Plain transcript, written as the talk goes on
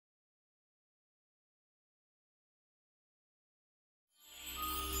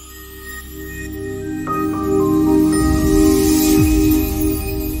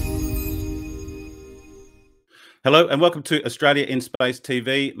Hello and welcome to Australia in Space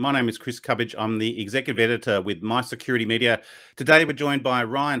TV. My name is Chris Cubbage. I'm the executive editor with My Security Media. Today we're joined by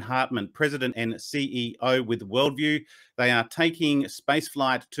Ryan Hartman, President and CEO with Worldview. They are taking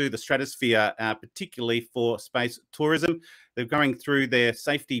spaceflight to the stratosphere, particularly for space tourism. They're going through their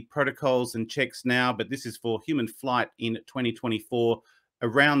safety protocols and checks now, but this is for human flight in 2024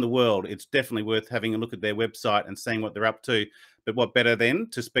 around the world. It's definitely worth having a look at their website and seeing what they're up to. But what better then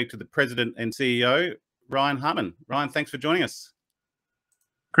to speak to the President and CEO, Ryan Hartman. Ryan, thanks for joining us.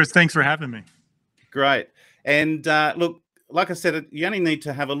 Chris, thanks for having me. Great. And look, like I said, you only need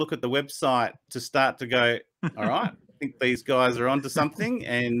to have a look at the website to start to go, all right, I think these guys are onto something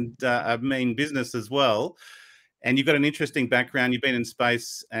and mean business as well. And you've got an interesting background. You've been in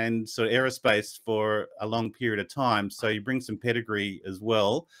space and sort of aerospace for a long period of time. So you bring some pedigree as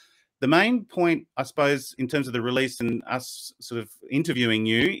well. The main point, I suppose, in terms of the release and us sort of interviewing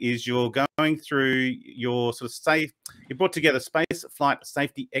you is you're going through your sort of you brought together space flight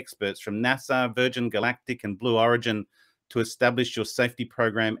safety experts from NASA, Virgin Galactic and Blue Origin to establish your safety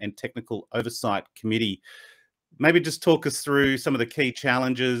program and technical oversight committee. Maybe just talk us through some of the key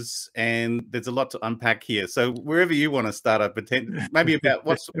challenges, and there's a lot to unpack here. So wherever you want to start up, maybe about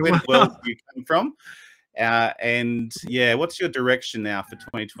where the world you come from. And yeah, what's your direction now for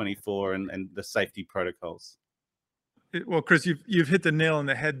 2024 and the safety protocols? Well, Chris, you've hit the nail on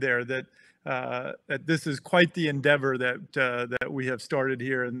the head there. That this is quite the endeavor that we have started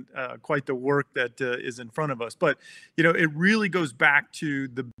here, and quite the work that is in front of us. But you know, it really goes back to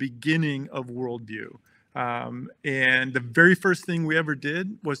the beginning of Worldview. And the very first thing we ever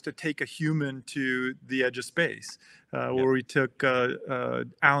did was to take a human to the edge of space, where we took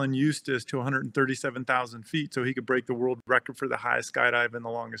Alan Eustace to 137,000 feet so he could break the world record for the highest skydive and the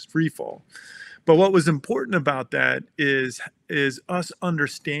longest free fall. But what was important about that is us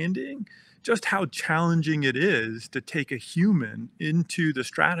understanding just how challenging it is to take a human into the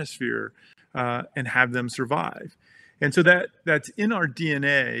stratosphere and have them survive. And so that's in our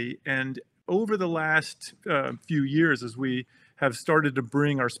DNA. And over the last few years, as we have started to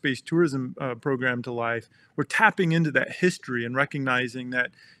bring our space tourism program to life, we're tapping into that history and recognizing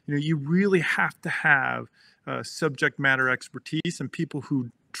that, you know, you really have to have subject matter expertise and people who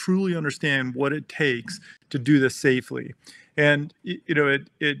truly understand what it takes to do this safely. And you know,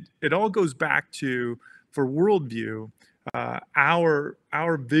 it all goes back to, for Worldview,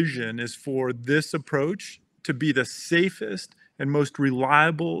 our vision is for this approach to be the safest and most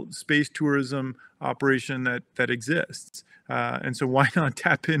reliable space tourism operation that exists. And so why not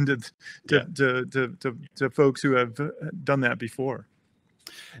tap into to folks who have done that before?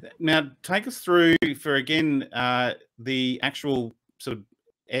 Now, take us through for, again, the actual sort of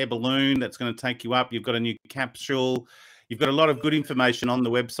air balloon that's going to take you up. You've got a new capsule. You've got a lot of good information on the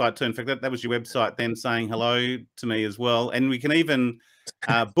website too. In fact, that was your website then saying hello to me as well. And we can even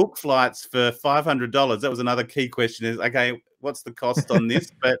book flights for $500. That was another key question is, okay, what's the cost on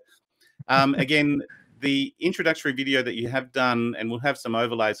this? But again, the introductory video that you have done, and we'll have some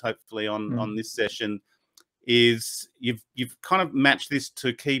overlays hopefully on this session, is you've kind of matched this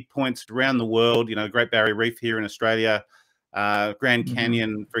to key points around the world, you know, Great Barrier Reef here in Australia, Grand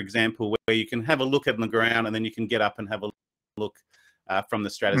Canyon, for example, where you can have a look at the ground and then you can get up and have a look from the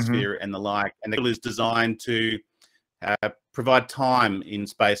stratosphere and the like. And the tool is designed to provide time in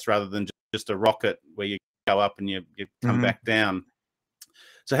space rather than just a rocket where you go up and you come back down.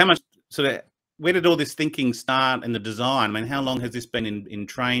 So how much where did all this thinking start and the design? I mean, how long has this been in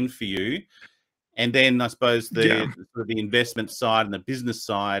train for you? And then I suppose the investment side and the business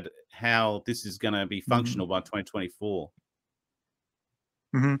side, how this is going to be functional by 2024.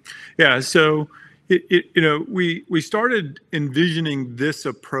 Yeah, so you know, we started envisioning this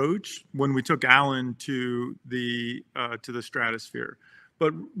approach when we took Alan to the stratosphere,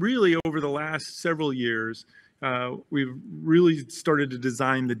 but really over the last several years, we've really started to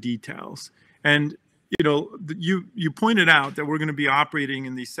design the details. And you know, you pointed out that we're going to be operating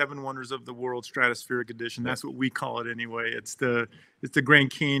in these 7 wonders of the world stratospheric edition. That's what we call it anyway. It's the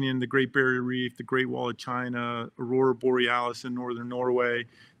Grand Canyon, the Great Barrier Reef, the Great Wall of China, Aurora Borealis in northern Norway,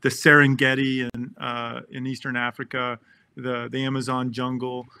 the Serengeti in eastern Africa, the Amazon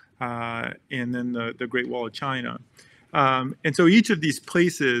jungle, and then the Great Wall of China. And so each of these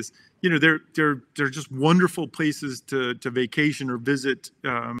places, you know, they're just wonderful places to vacation or visit,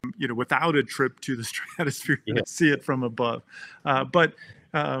 you know, without a trip to the stratosphere to see it from above. But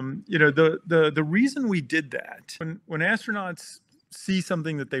you know, the reason we did that, when astronauts see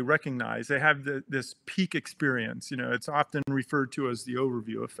something that they recognize, they have this peak experience. It's often referred to as the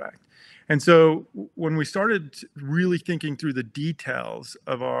overview effect. And so when we started really thinking through the details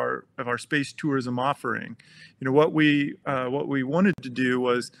of our space tourism offering, what we wanted to do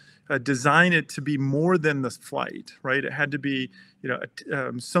was design it to be more than the flight, right? It had to be,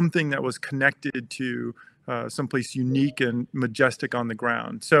 something that was connected to someplace unique and majestic on the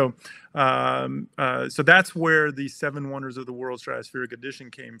ground. So that's where the 7 Wonders of the World Stratospheric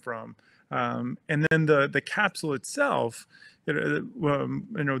Edition came from. And then the capsule itself,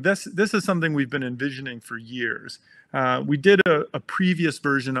 this is something we've been envisioning for years. We did a previous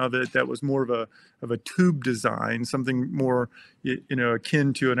version of it that was more of a tube design, something more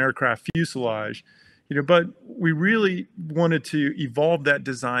akin to an aircraft fuselage. But we really wanted to evolve that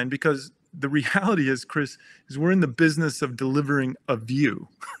design because the reality is, Chris, is we're in the business of delivering a view.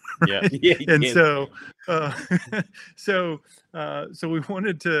 Right? Yeah. And so we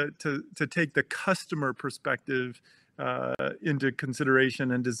wanted to take the customer perspective into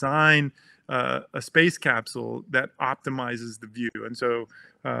consideration and design a space capsule that optimizes the view. And so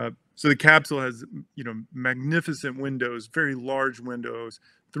the capsule has magnificent windows, very large windows,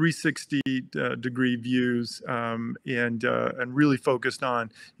 360-degree views, and really focused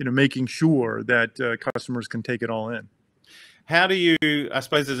on making sure that customers can take it all in. How do you? I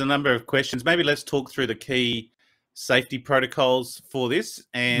suppose there's a number of questions. Maybe let's talk through the key safety protocols for this.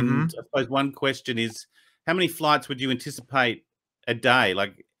 And I suppose one question is, how many flights would you anticipate a day?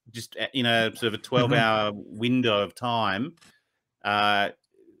 Like just in a sort of a 12-hour window of time, how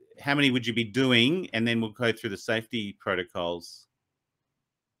many would you be doing? And then we'll go through the safety protocols.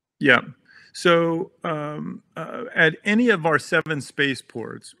 Yeah. So at any of our 7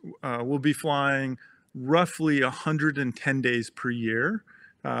 spaceports, we'll be flying roughly 110 days per year.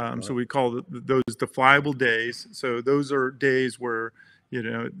 So we call those defiable days. So those are days where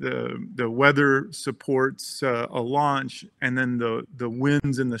the weather supports a launch, and then the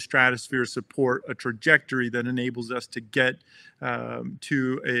winds in the stratosphere support a trajectory that enables us to get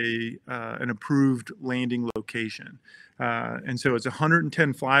to an approved landing location. And so it's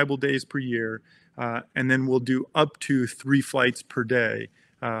 110 flyable days per year, and then we'll do up to 3 flights per day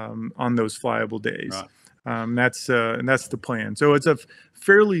on those flyable days. Right. And that's the plan. So it's a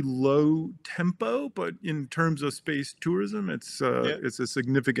fairly low tempo, but in terms of space tourism, it's a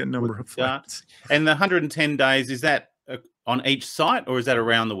significant number of flights. And the 110 days, is that on each site, or is that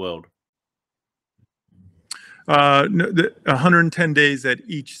around the world? No, 110 days at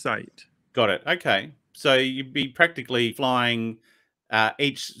each site. Got it. Okay. So you'd be practically flying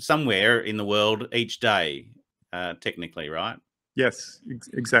somewhere in the world each day, technically, right? Yes,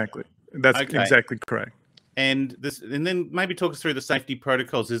 exactly. That's exactly correct. And then maybe talk us through the safety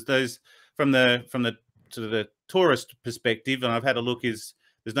protocols. Is those from the sort of the tourist perspective? And I've had a look. There's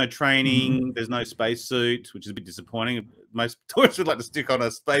no training, there's no spacesuit, which is a bit disappointing. Most tourists would like to stick on a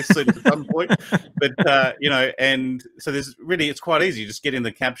spacesuit at some point, but and so it's quite easy. You just get in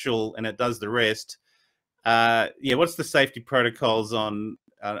the capsule and it does the rest. What's the safety protocols on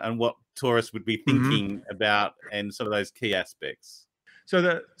what tourists would be thinking about, and some of those key aspects? So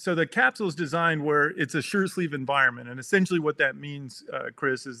the capsule is designed where it's a sure sleeve environment, and essentially what that means,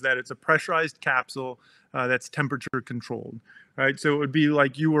 Chris, is that it's a pressurized capsule that's temperature controlled, right? So it would be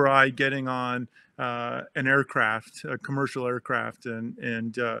like you or I getting on an aircraft, a commercial aircraft,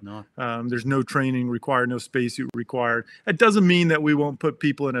 and there's no training required, no spacesuit required. It doesn't mean that we won't put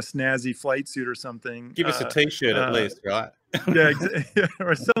people in a snazzy flight suit or something. Give us a T-shirt at least, right?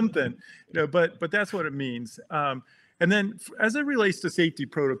 or something, but that's what it means. And then as it relates to safety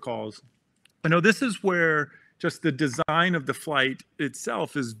protocols, this is where just the design of the flight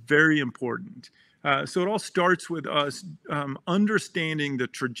itself is very important. So it all starts with us understanding the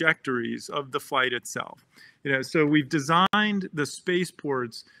trajectories of the flight itself. So we've designed the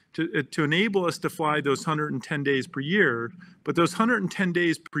spaceports to enable us to fly those 110 days per year, but those 110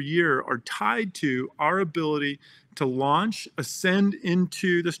 days per year are tied to our ability to launch, ascend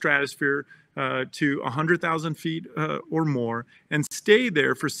into the stratosphere to 100,000 feet or more, and stay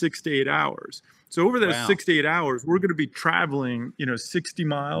there for 6 to 8 hours. So over those 6 to 8 hours, we're going to be traveling, 60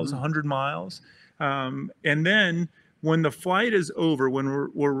 miles, 100 miles. And then when the flight is over, when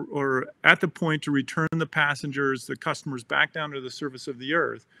we're at the point to return the passengers, the customers back down to the surface of the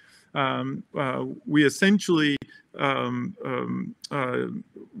Earth, we essentially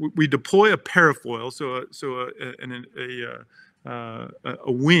we deploy a parafoil,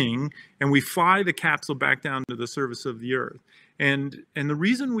 a wing, and we fly the capsule back down to the surface of the Earth. And the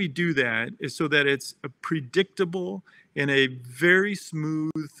reason we do that is so that it's a predictable and a very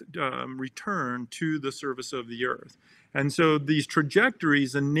smooth return to the surface of the Earth. And so these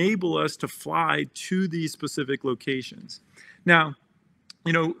trajectories enable us to fly to these specific locations. Now,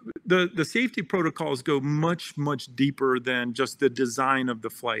 you know, the safety protocols go much, much deeper than just the design of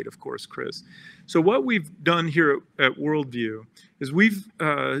the flight, of course, Chris. So what we've done here at Worldview is we've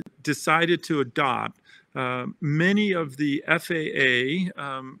decided to adopt many of the FAA,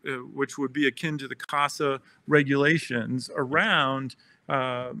 which would be akin to the CASA regulations around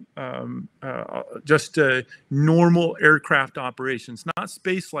just normal aircraft operations, not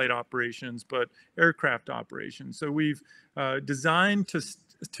space flight operations, but aircraft operations. So we've designed to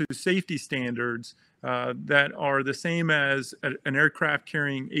safety standards that are the same as an aircraft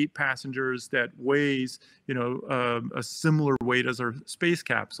carrying 8 passengers that weighs, you know, a similar weight as our space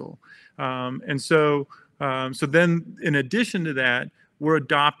capsule. And so then in addition to that, we're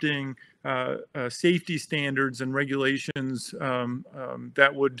adopting safety standards and regulations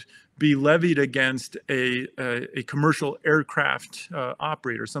that would be levied against a commercial aircraft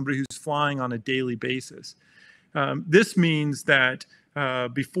operator, somebody who's flying on a daily basis. This means that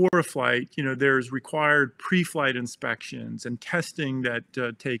before a flight, you know, there's required pre-flight inspections and testing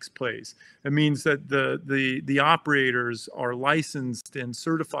that takes place. It means that the operators are licensed and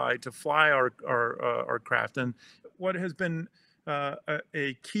certified to fly our craft. And what has been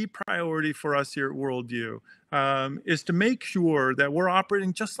a key priority for us here at Worldview is to make sure that we're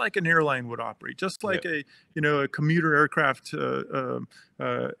operating just like an airline would operate, just like a commuter aircraft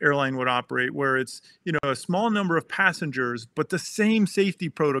airline would operate, where it's, you know, a small number of passengers, but the same safety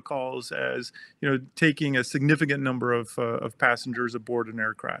protocols as, you know, taking a significant number of passengers aboard an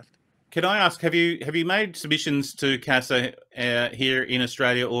aircraft. Can I ask, have you made submissions to CASA here in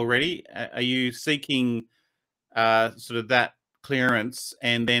Australia already? Are you seeking sort of that clearance,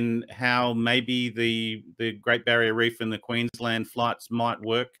 and then how maybe the Great Barrier Reef and the Queensland flights might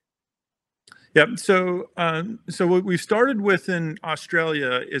work? Yep. So what we've started with in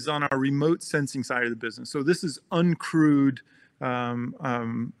Australia is on our remote sensing side of the business. So this is uncrewed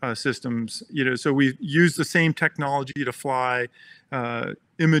systems. You know, so we use the same technology to fly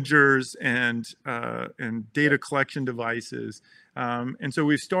imagers and data collection devices. And so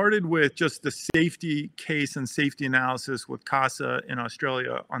we've started with just the safety case and safety analysis with CASA in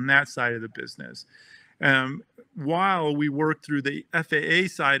Australia on that side of the business. While we work through the FAA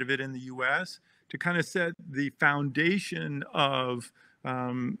side of it in the US to kind of set the foundation of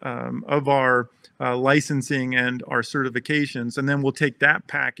our licensing and our certifications, and then we'll take that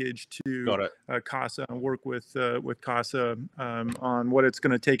package to CASA and work with CASA on what it's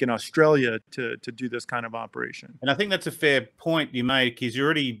going to take in Australia to do this kind of operation. And I think that's a fair point you make, because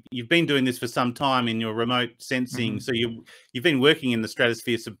you've been doing this for some time in your remote sensing. So you've been working in the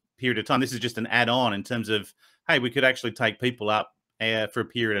stratosphere for a period of time. This is just an add-on in terms of, hey, we could actually take people up for a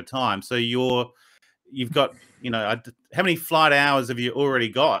period of time. So you've got, you know, how many flight hours have you already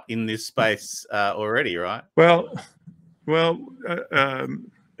got in this space already, right? Well,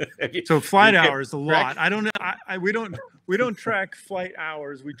 so flight hours a lot. I don't know. We don't track flight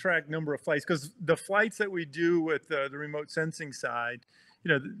hours. We track number of flights, because the flights that we do with the remote sensing side, you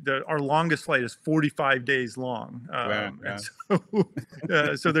know, our longest flight is 45 days long. And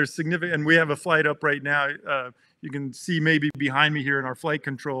so there's significant, and we have a flight up right now. You can see maybe behind me here in our flight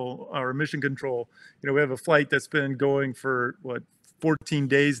control, our mission control, you know, we have a flight that's been going for 14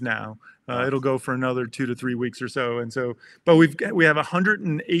 days now. It'll go for another 2 to 3 weeks or so. And so, but we have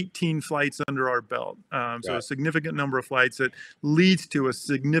 118 flights under our belt. So a significant number of flights that leads to a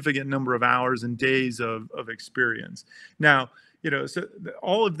significant number of hours and days of experience. Now, you know, so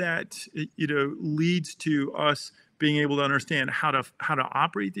all of that, you know, leads to us being able to understand how to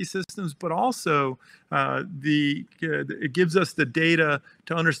operate these systems, but also it gives us the data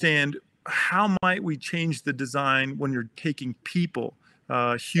to understand how might we change the design when you're taking people,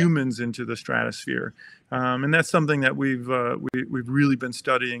 humans, into the stratosphere, and that's something that we've really been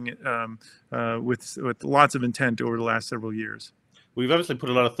studying with lots of intent over the last several years. We've obviously put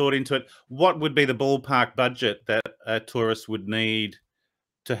a lot of thought into it. What would be the ballpark budget that a tourist would need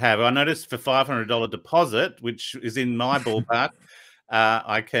to have? I noticed for $500 deposit, which is in my ballpark,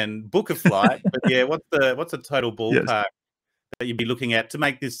 I can book a flight. But yeah, what's the total ballpark that you'd be looking at to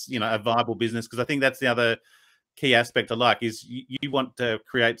make this, you know, a viable business? Because I think that's the other key aspect I like, is you want to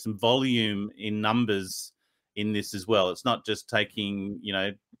create some volume in numbers in this as well. It's not just taking, you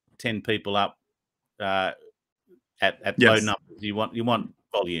know, 10 people up at low numbers. You want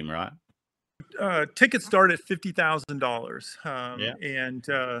volume, right? tickets start at $50,000, Yeah.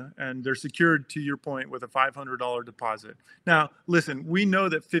 and they're secured, to your point, with a $500 deposit. Now, listen, we know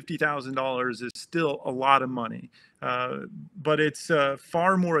that $50,000 is still a lot of money, but it's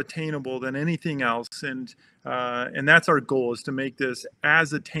far more attainable than anything else, and that's our goal, is to make this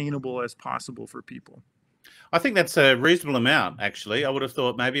as attainable as possible for people. I think that's a reasonable amount, actually. I would have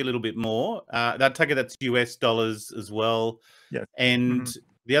thought maybe a little bit more. That take it, that's US dollars as well. Yes. And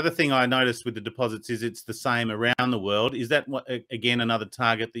the other thing I noticed with the deposits is it's the same around the world. Is that, again, another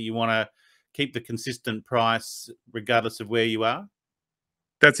target that you want to keep the consistent price regardless of where you are?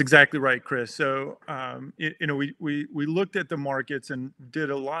 That's exactly right, Chris. So, we looked at the markets and did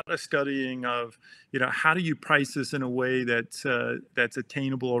a lot of studying of, how do you price this in a way that's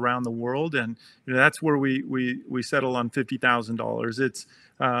attainable around the world, and that's where we settle on $50,000. It's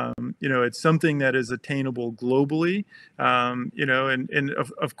it's something that is attainable globally, and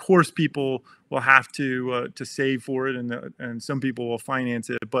of course people will have to save for it, and some people will finance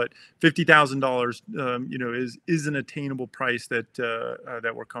it, but $50,000, is an attainable price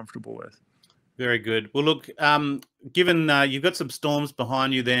that we're comfortable with. Very good. Well, look, given you've got some storms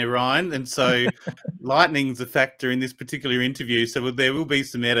behind you there, Ryan, and so lightning's a factor in this particular interview, so there will be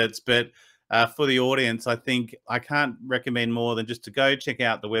some edits, but for the audience, I think I can't recommend more than just to go check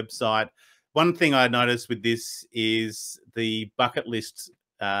out the website. One thing I noticed with this is the bucket list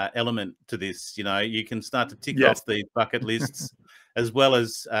element to this. You can start to tick off these bucket lists as well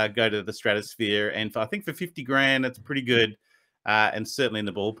as go to the stratosphere. And I think for 50 grand, that's pretty good, and certainly in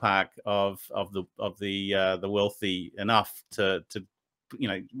the ballpark of the wealthy enough to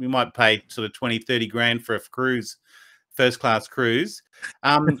we might pay sort of 20, 30 grand for a cruise. First-class cruise.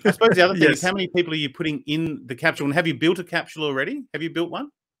 I suppose the other thing is, how many people are you putting in the capsule? And have you built a capsule already? Have you built one?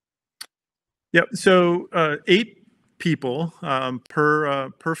 Yep. So 8 people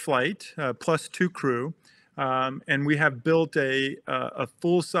per flight, plus 2 crew, and we have built a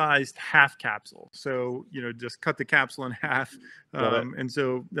full-sized half capsule. So just cut the capsule in half, and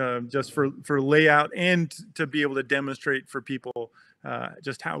so just for layout and to be able to demonstrate for people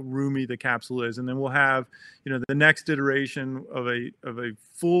just how roomy the capsule is. And then we'll have, the next iteration of a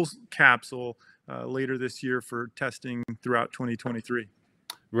full capsule later this year for testing throughout 2023.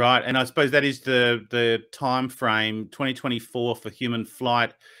 Right. And I suppose that is the time frame, 2024 for human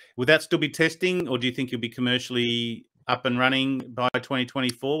flight. Will that still be testing, or do you think you'll be commercially up and running by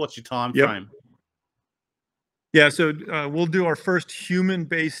 2024? What's your time frame? Yeah, so we'll do our first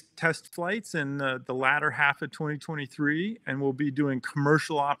human-based test flights in the latter half of 2023, and we'll be doing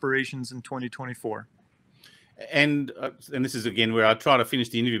commercial operations in 2024. And this is, again, where I try to finish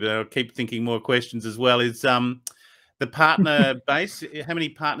the interview, but I'll keep thinking more questions as well, is the partner base. How many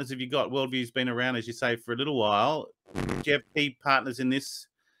partners have you got? Worldview's been around, as you say, for a little while. Do you have key partners in this,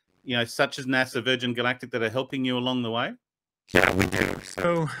 such as NASA, Virgin Galactic, that are helping you along the way? Yeah, we do.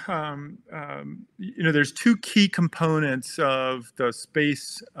 So, there's 2 key components of the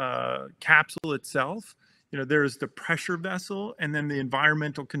space capsule itself. There's the pressure vessel, and then the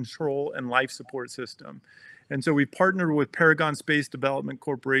environmental control and life support system. And so we partnered with Paragon Space Development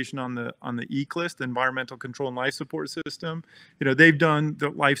Corporation on the ECLSS, the Environmental Control and Life Support System. They've done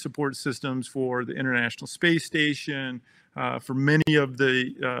the life support systems for the International Space Station, for many of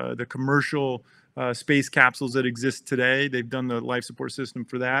the commercial space capsules that exist today. They've done the life support system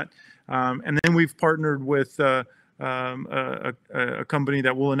for that. And then we've partnered with a company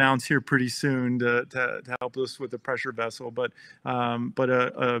that we'll announce here pretty soon to help us with the pressure vessel, but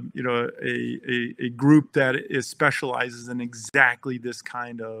a group that specializes in exactly this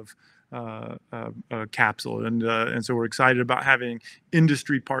kind of capsule, and so we're excited about having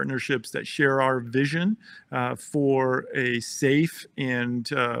industry partnerships that share our vision for a safe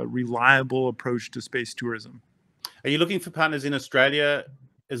and reliable approach to space tourism. Are you looking for partners in Australia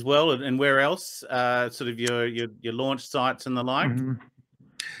as well, and where else? Sort of your launch sites and the like.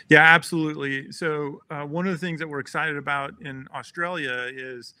 Yeah, absolutely. So one of the things that we're excited about in Australia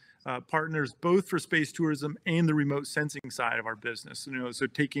is partners both for space tourism and the remote sensing side of our business. So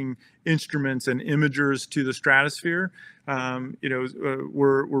taking instruments and imagers to the stratosphere.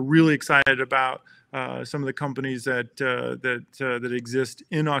 We're really excited about some of the companies that exist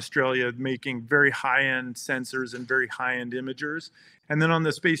in Australia, making very high-end sensors and very high-end imagers. And then on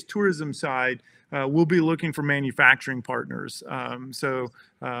the space tourism side, we'll be looking for manufacturing partners.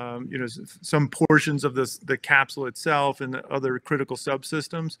 Some portions of the capsule itself and the other critical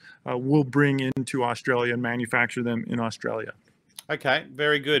subsystems we'll bring into Australia and manufacture them in Australia. Okay,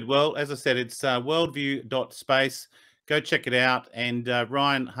 very good. Well, as I said, it's worldview.space. Go check it out. And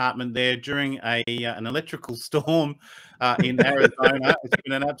Ryan Hartman there during an electrical storm in Arizona. It's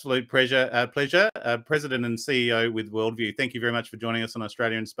been an absolute pleasure. President and CEO with Worldview. Thank you very much for joining us on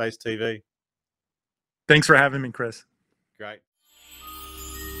Australian Space TV. Thanks for having me, Chris. Great.